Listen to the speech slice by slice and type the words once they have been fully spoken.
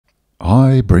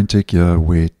Hi, BrenTech here,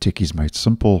 where tech is made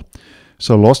simple.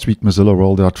 So last week Mozilla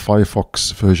rolled out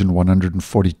Firefox version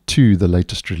 142, the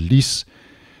latest release.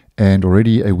 And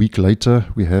already a week later,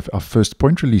 we have our first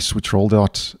point release, which rolled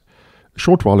out a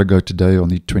short while ago today on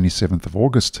the 27th of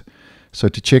August. So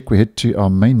to check, we head to our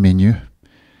main menu,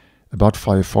 about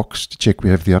Firefox, to check we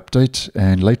have the update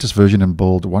and latest version in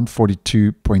build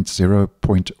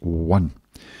 142.0.1.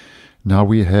 Now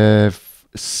we have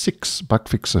 6 bug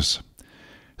fixes.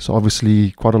 So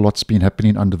obviously quite a lot's been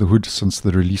happening under the hood since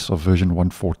the release of version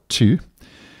 142.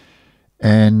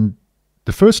 And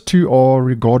the first 2 are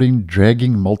regarding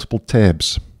dragging multiple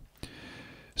tabs.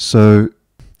 So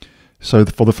for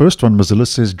the first one, Mozilla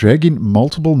says dragging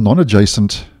multiple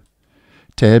non-adjacent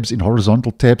tabs in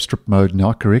horizontal tab strip mode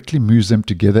now correctly moves them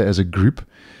together as a group,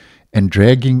 and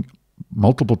dragging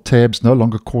multiple tabs no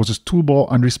longer causes toolbar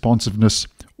unresponsiveness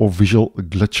or visual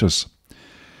glitches.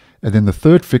 And then the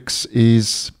third fix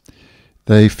is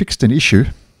they fixed an issue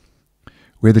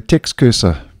where the text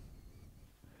cursor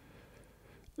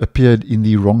appeared in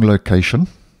the wrong location.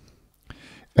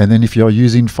 And then if you are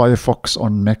using Firefox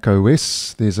on Mac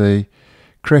OS, there's a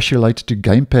crash related to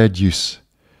gamepad use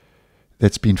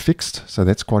that's been fixed. So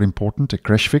that's quite important, a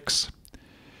crash fix.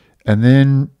 And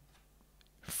then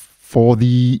for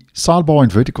the sidebar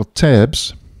and vertical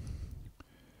tabs,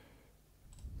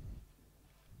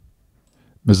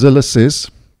 Mozilla says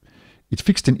it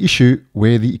fixed an issue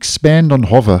where the expand on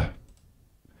hover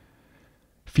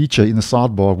feature in the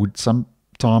sidebar would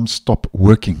sometimes stop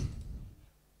working.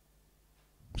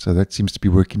 So that seems to be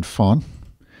working fine.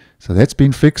 So that's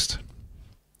been fixed.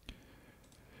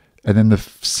 And then the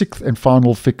 6th and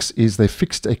final fix is they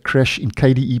fixed a crash in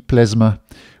KDE Plasma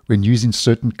when using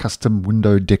certain custom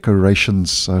window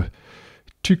decorations. So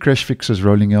 2 crash fixes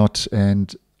rolling out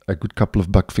and a good couple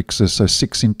of bug fixes, so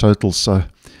 6 in total. So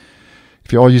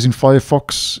if you are using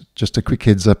Firefox, just a quick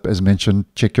heads up, as mentioned,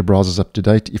 check your browsers up to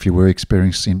date if you were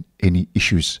experiencing any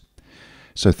issues.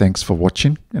 So thanks for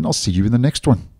watching, and I'll see you in the next one.